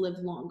make us live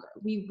longer.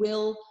 We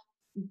will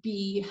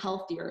be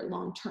healthier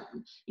long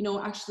term.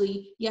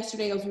 Actually,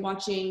 yesterday I was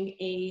watching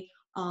a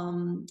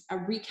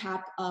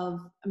recap of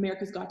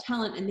America's Got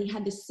Talent, and they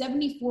had this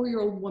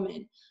 74-year-old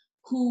woman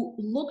who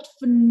looked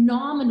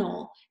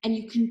phenomenal, and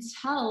you can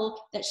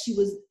tell that she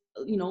was,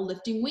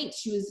 lifting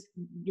weights. She was,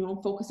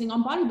 focusing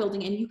on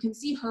bodybuilding, and you can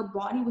see her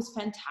body was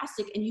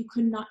fantastic, and you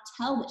could not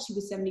tell that she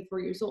was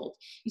 74 years old.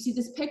 You see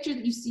this picture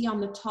that you see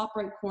on the top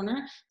right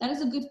corner, that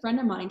is a good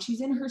friend of mine.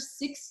 She's in her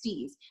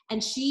 60s,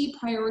 and she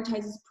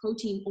prioritizes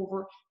protein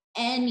over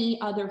any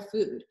other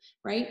food,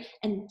 right?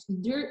 And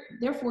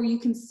therefore you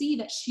can see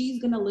that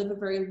she's going to live a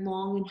very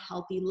long and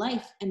healthy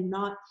life and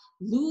not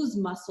lose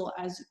muscle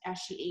as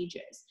she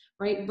ages,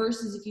 right?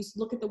 Versus if you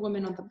look at the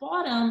woman on the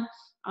bottom,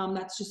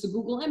 that's just a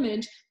Google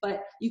image,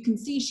 but you can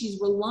see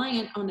she's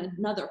reliant on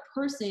another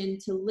person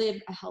to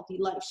live a healthy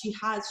life. She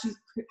has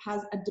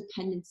a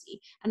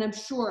dependency. And I'm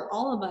sure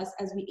all of us,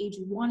 as we age,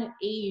 we want to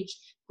age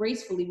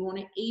gracefully. We want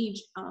to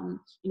age,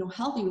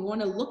 healthy. We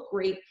want to look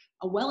great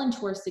well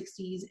into our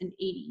 60s and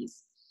 80s.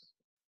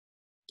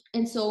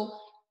 And so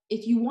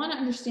if you want to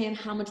understand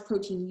how much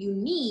protein you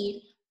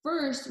need,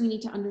 first we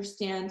need to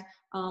understand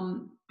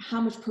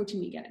how much protein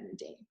we get in a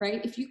day,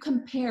 right? If you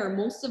compare,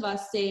 most of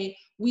us say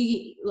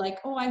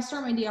I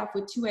start my day off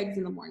with 2 eggs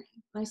in the morning.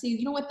 And I say,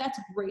 you know what, that's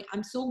great.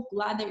 I'm so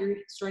glad that you're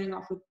starting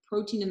off with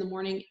protein in the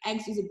morning.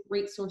 Eggs is a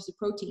great source of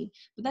protein,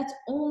 but that's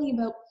only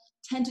about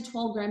 10 to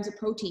 12 grams of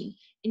protein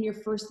in your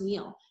first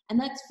meal. And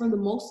that's, for the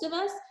most of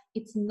us,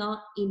 it's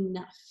not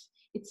enough.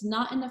 It's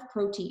not enough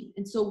protein.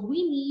 And so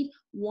we need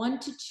 1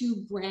 to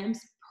 2 grams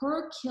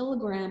per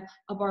kilogram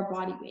of our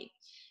body weight.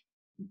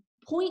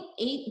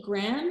 0.8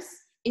 grams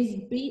is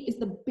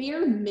the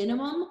bare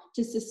minimum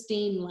to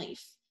sustain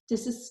life, to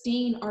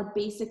sustain our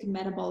basic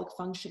metabolic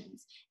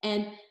functions.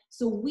 And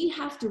so we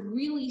have to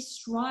really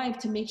strive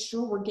to make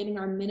sure we're getting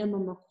our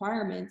minimum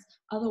requirements.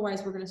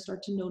 Otherwise, we're going to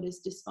start to notice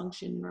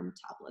dysfunction in our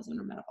metabolism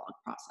or metabolic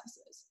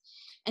processes.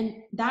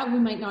 And that we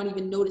might not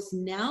even notice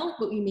now,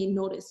 but we may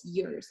notice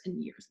years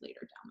and years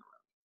later down the road.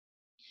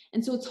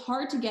 And so it's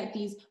hard to get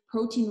these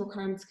protein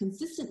requirements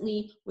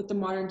consistently with the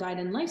modern diet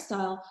and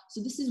lifestyle.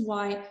 So this is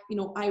why,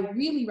 I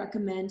really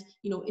recommend,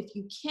 if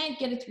you can't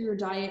get it through your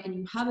diet and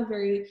you have a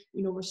very,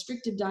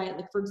 restrictive diet,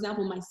 like for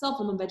example, myself,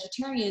 I'm a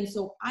vegetarian,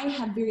 so I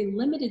have very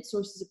limited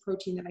sources of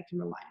protein that I can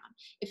rely on.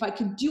 If I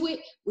could do it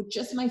with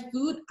just my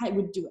food, I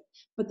would do it.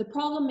 But the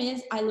problem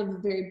is I live a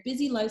very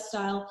busy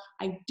lifestyle.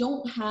 I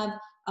don't have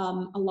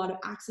a lot of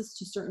access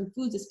to certain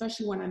foods,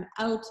 especially when I'm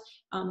out.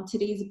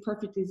 Today is a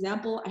perfect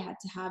example. I had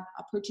to have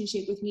a protein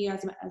shake with me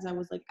as I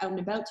was like out and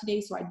about today,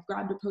 so I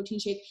grabbed a protein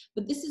shake.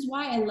 But this is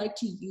why I like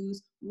to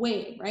use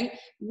whey, right?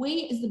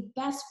 Whey is the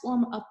best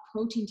form of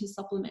protein to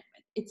supplement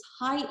with. It's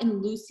high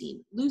in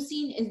leucine.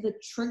 Leucine is the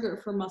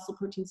trigger for muscle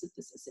protein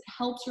synthesis. It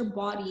helps your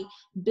body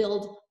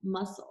build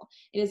muscle.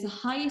 It is the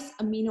highest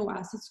amino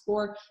acid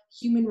score,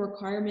 human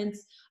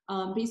requirements.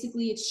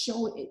 Basically,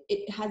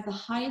 it has the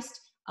highest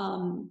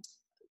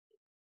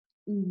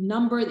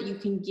number that you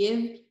can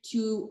give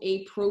to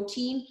a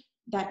protein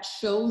that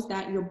shows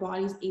that your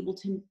body's able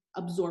to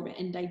absorb it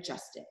and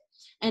digest it.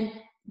 And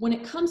when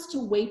it comes to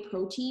whey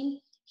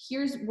protein,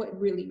 here's what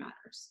really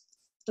matters: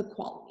 the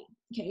quality.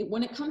 Okay,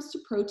 when it comes to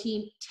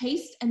protein,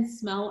 taste and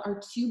smell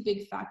are 2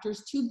 big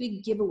factors, 2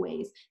 big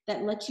giveaways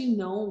that let you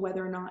know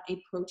whether or not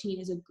a protein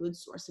is a good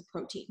source of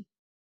protein.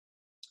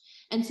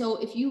 And so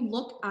if you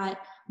look at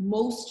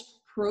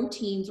most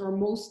proteins or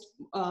most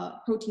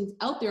proteins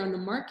out there on the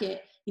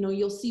market,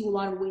 you'll see a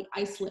lot of whey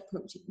isolate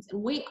proteins.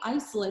 And whey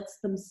isolates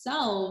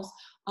themselves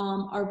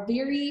are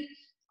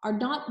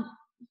not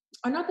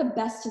the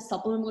best to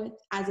supplement with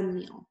as a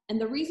meal. And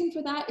the reason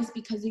for that is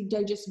because they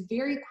digest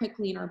very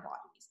quickly in our bodies.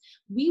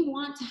 We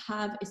want to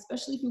have,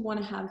 especially if we want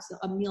to have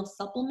a meal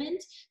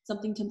supplement,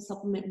 something to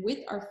supplement with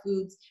our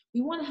foods,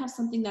 we want to have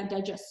something that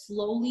digests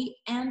slowly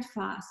and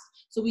fast.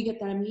 So we get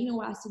that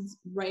amino acids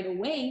right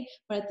away,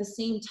 but at the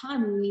same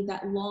time, we need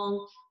that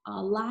long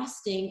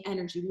lasting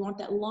energy. We want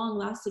that long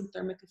lasting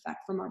thermic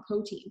effect from our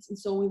proteins. And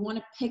so we want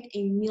to pick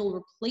a meal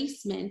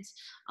replacement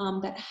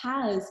that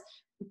has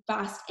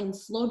fast and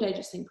slow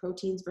digesting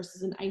proteins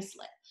versus an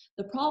isolate.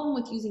 The problem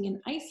with using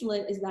an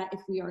isolate is that if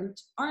we aren't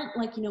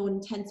like,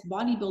 intense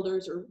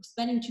bodybuilders or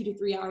spending 2 to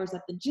 3 hours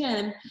at the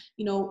gym,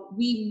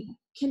 we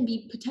can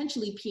be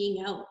potentially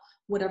peeing out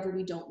whatever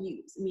we don't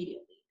use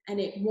immediately. And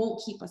it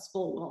won't keep us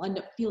full. We'll end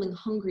up feeling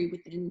hungry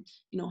within,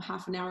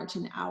 half an hour to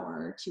an hour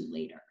or 2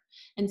 later.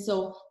 And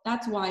so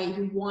that's why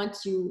you want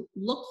to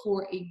look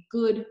for a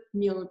good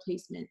meal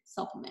replacement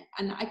supplement.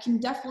 And I can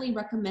definitely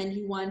recommend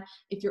you one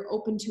if you're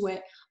open to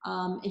it.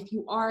 If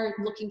you are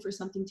looking for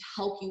something to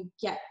help you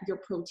get your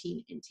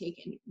protein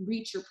intake and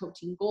reach your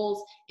protein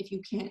goals, if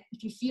you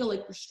feel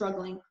like you're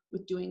struggling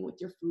with doing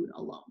with your food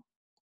alone.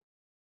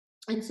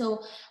 And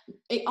so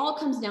it all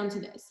comes down to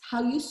this: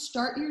 how you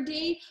start your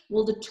day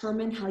will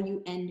determine how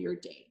you end your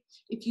day.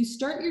 If you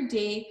start your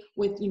day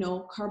with,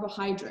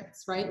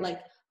 carbohydrates, right?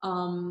 Like,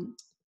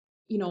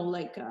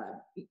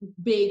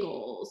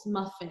 bagels,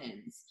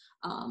 muffins,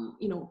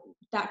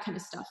 that kind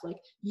of stuff. Like,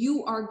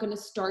 you are going to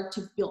start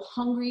to feel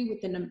hungry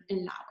within an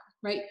hour,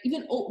 right?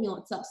 Even oatmeal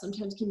itself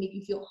sometimes can make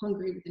you feel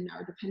hungry within an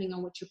hour, depending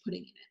on what you're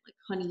putting in it, like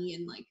honey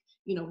and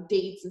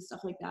dates and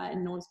stuff like that.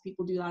 And notice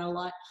people do that a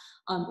lot,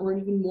 or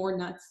even more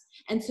nuts.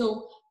 And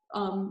so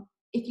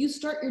if you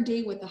start your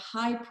day with a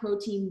high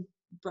protein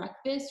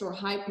breakfast or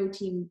high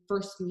protein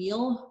first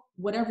meal,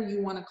 whatever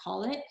you want to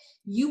call it,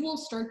 you will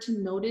start to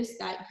notice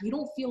that you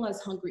don't feel as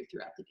hungry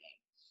throughout the day,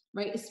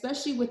 right?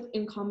 Especially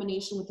in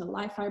combination with the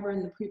live fiber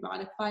and the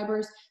prebiotic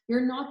fibers,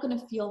 you're not going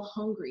to feel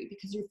hungry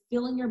because you're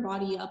filling your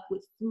body up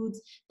with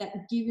foods that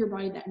give your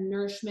body that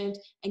nourishment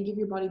and give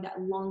your body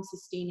that long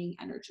sustaining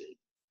energy.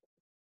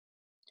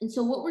 And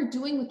so what we're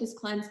doing with this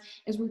cleanse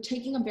is we're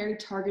taking a very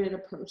targeted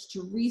approach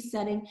to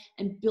resetting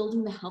and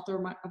building the health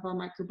of our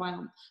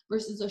microbiome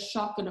versus a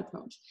shotgun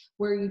approach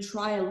where you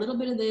try a little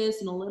bit of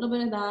this and a little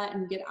bit of that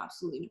and get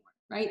absolutely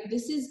nowhere, right?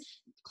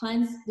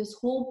 This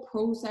whole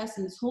process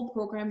and this whole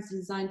program is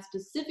designed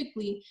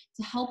specifically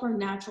to help our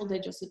natural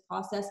digestive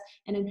process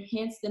and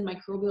enhance the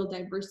microbial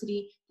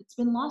diversity that's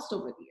been lost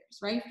over the years,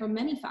 right? From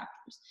many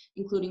factors,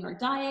 including our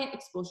diet,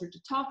 exposure to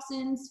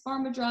toxins,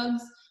 pharma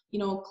drugs,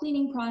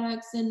 cleaning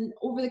products, and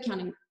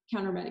over-the-counter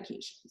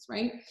medications,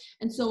 right?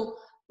 And so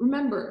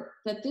remember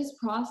that this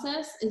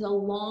process is a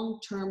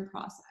long-term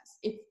process.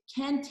 It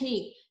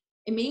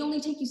may only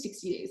take you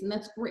 60 days, and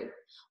that's great.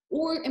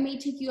 Or it may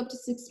take you up to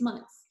 6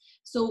 months.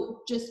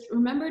 So just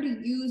remember to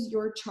use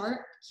your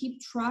chart,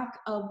 keep track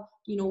of,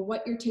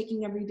 what you're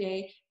taking every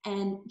day,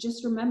 and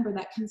just remember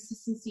that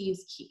consistency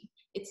is key.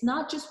 It's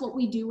not just what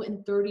we do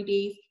in 30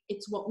 days,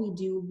 it's what we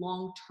do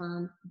long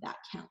term that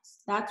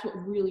counts. That's what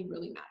really,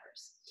 really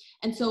matters.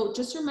 And so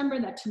just remember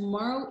that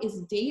tomorrow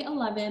is day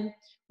 11.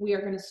 We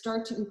are going to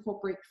start to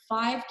incorporate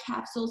 5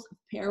 capsules of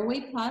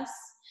Paraway Plus.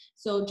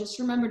 So just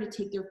remember to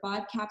take your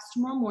 5 caps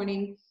tomorrow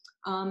morning,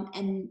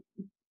 and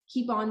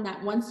keep on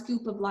that 1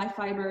 scoop of live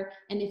fiber.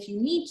 And if you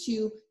need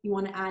to, you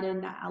want to add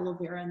in that aloe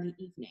vera in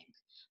the evening.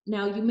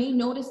 Now, you may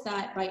notice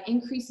that by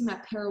increasing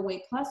that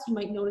Paraway Plus, you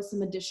might notice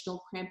some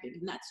additional cramping,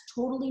 and that's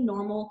totally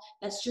normal.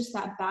 That's just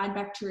that bad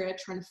bacteria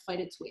trying to fight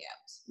its way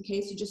out,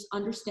 okay? So just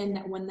understand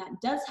that when that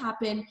does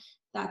happen,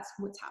 that's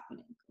what's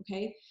happening,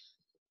 okay?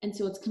 And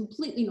so it's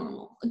completely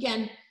normal.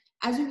 Again,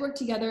 as we work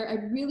together, I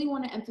really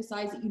want to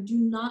emphasize that you do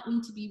not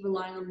need to be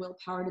relying on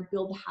willpower to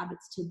build the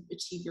habits to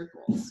achieve your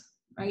goals,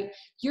 right?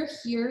 You're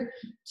here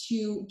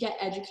to get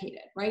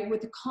educated, right?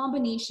 With a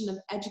combination of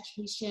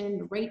education,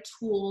 the right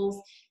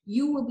tools,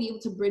 you will be able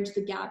to bridge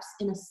the gaps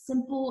in a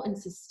simple and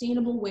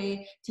sustainable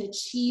way to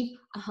achieve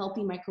a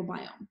healthy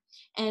microbiome.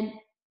 And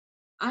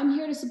I'm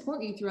here to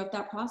support you throughout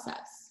that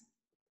process.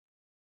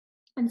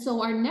 And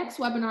so our next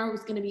webinar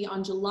was going to be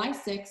on July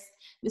 6th.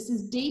 This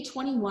is day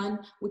 21,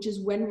 which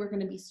is when we're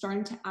going to be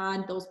starting to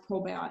add those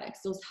probiotics,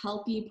 those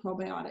healthy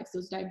probiotics,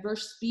 those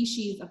diverse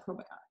species of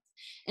probiotics.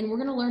 And we're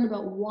going to learn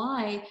about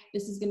why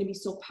this is going to be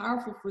so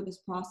powerful for this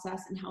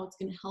process and how it's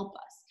going to help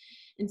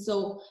us.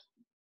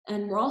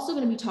 And we're also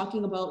going to be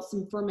talking about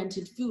some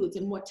fermented foods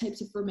and what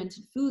types of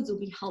fermented foods will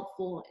be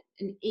helpful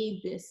and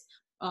aid this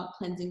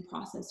cleansing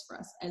process for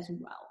us as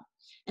well.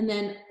 And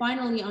then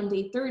finally on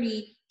day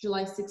 30,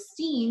 July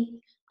 16th,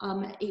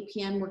 at 8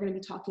 p.m., we're going to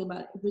be talking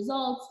about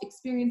results,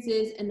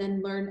 experiences, and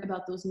then learn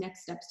about those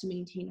next steps to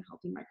maintain a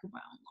healthy microbiome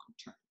long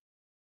term.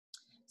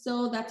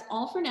 So that's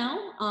all for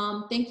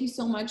now. Thank you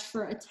so much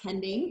for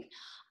attending,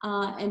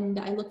 and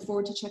I look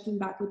forward to checking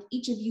back with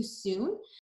each of you soon.